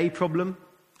a today problem,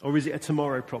 or is it a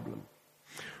tomorrow problem?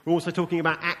 We're also talking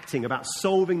about acting, about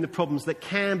solving the problems that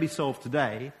can be solved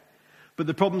today. But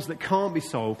the problems that can't be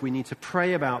solved, we need to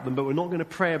pray about them. But we're not going to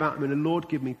pray about them in a "Lord,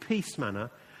 give me peace" manner.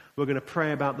 We're going to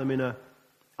pray about them in a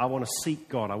 "I want to seek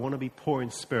God. I want to be poor in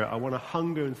spirit. I want to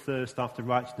hunger and thirst after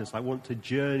righteousness. I want to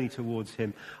journey towards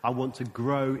him. I want to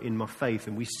grow in my faith."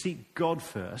 And we seek God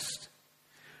first.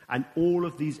 And all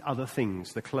of these other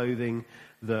things, the clothing,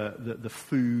 the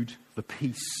food, the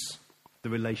peace, the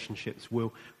relationships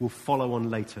will follow on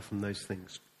later from those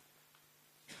things.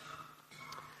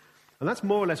 And that's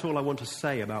more or less all I want to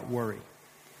say about worry.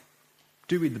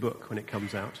 Do read the book when it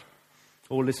comes out,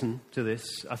 or listen to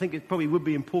this. I think it probably would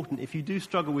be important, if you do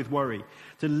struggle with worry,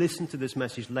 to listen to this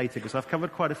message later, because I've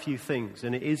covered quite a few things,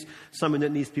 and it is something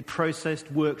that needs to be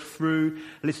processed, worked through,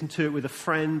 listen to it with a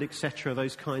friend, etc.,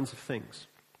 those kinds of things.